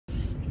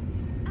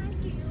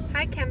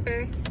Hi,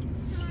 Kemper.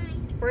 Hi.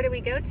 Where do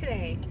we go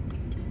today?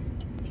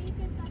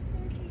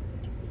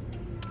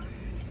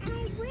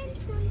 I win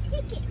some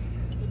tickets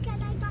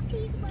because I got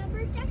these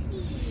rubber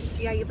duckies.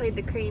 Yeah, you played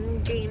the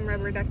crane game,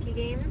 rubber ducky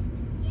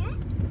game. Yeah.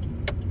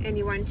 And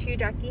you won 2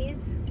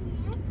 duckies.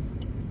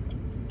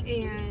 Yes.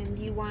 And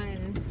you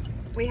won,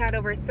 we had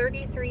over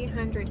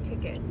 3,300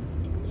 tickets.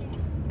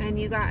 Yeah. And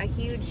you got a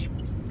huge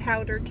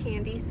powder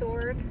candy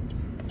sword.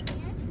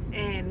 Yeah.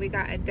 And we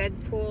got a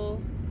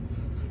Deadpool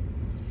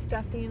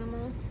stuffed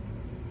animal.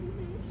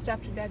 Mm-hmm.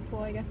 Stuffed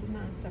Deadpool, I guess, is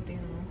not a stuffed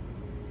animal.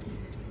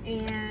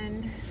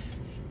 And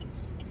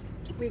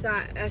we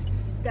got a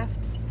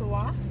stuffed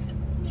sloth.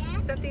 Yeah.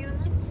 Stuffed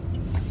animal.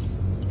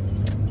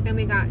 And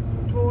we got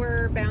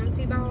 4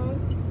 bouncy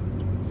balls.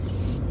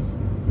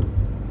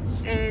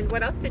 And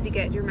what else did you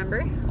get? Do you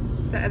remember?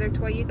 The other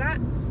toy you got?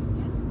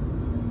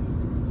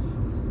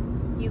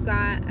 You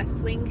got a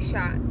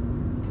slingshot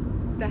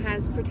that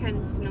has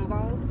pretend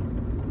snowballs.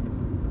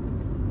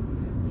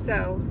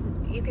 So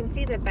you can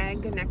see the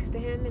bag next to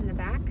him in the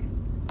back.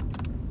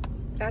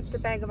 That's the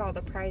bag of all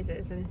the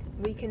prizes, and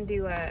we can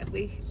do a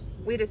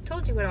we just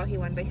told you what all he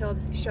won, but he'll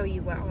show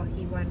you what all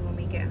he won when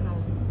we get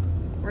home.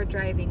 We're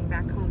driving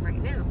back home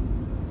right now.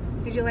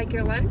 Did you like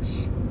your lunch?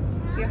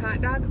 Your hot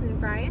dogs and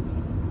fries?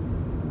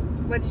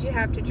 What did you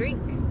have to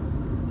drink?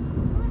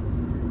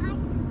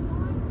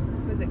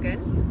 Was it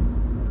good?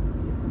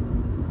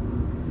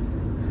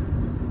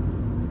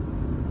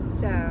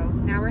 So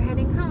now we're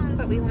heading home,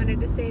 but we wanted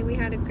to say we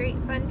had a great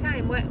fun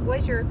time. What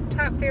was your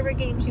top favorite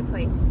games you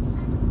played?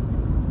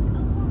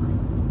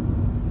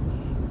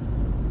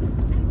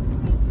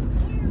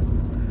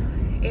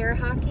 Air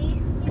hockey?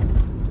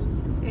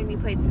 And you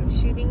played some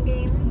shooting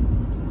games?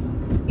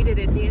 You did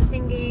a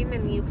dancing game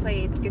and you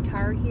played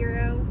Guitar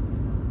Hero.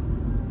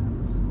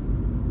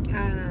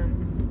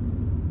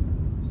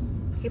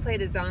 He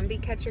played a zombie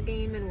catcher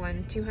game and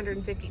won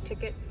 250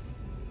 tickets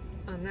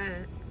on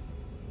that.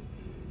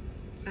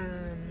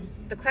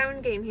 The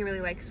clown game he really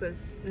likes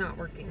was not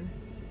working.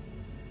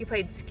 You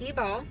played skee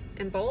ball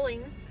and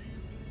bowling.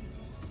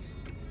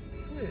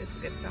 Ooh, that's a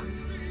good song.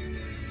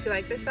 Do you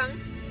like this song?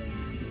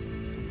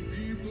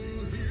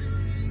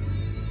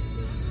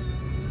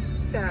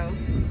 So,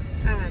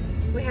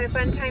 we had a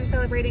fun time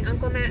celebrating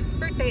Uncle Matt's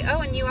birthday.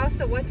 Oh, and you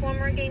also, what's one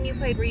more game you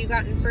played where you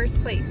got in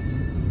first place?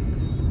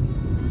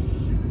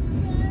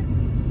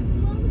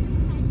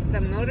 The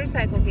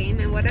motorcycle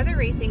game. And what other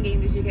racing game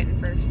did you get in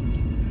first?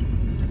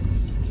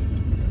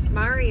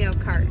 Mario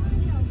Kart.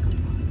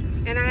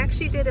 And I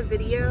actually did a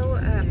video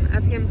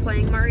of him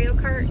playing Mario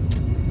Kart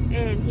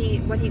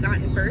and what he got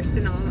in first,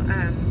 and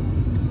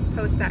I'll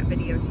post that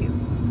video too.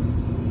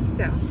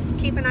 So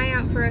keep an eye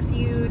out for a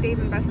few Dave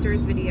and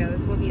Buster's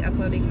videos. We'll be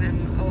uploading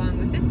them along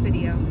with this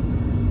video.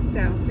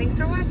 So thanks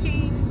for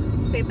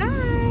watching. Say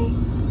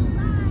bye.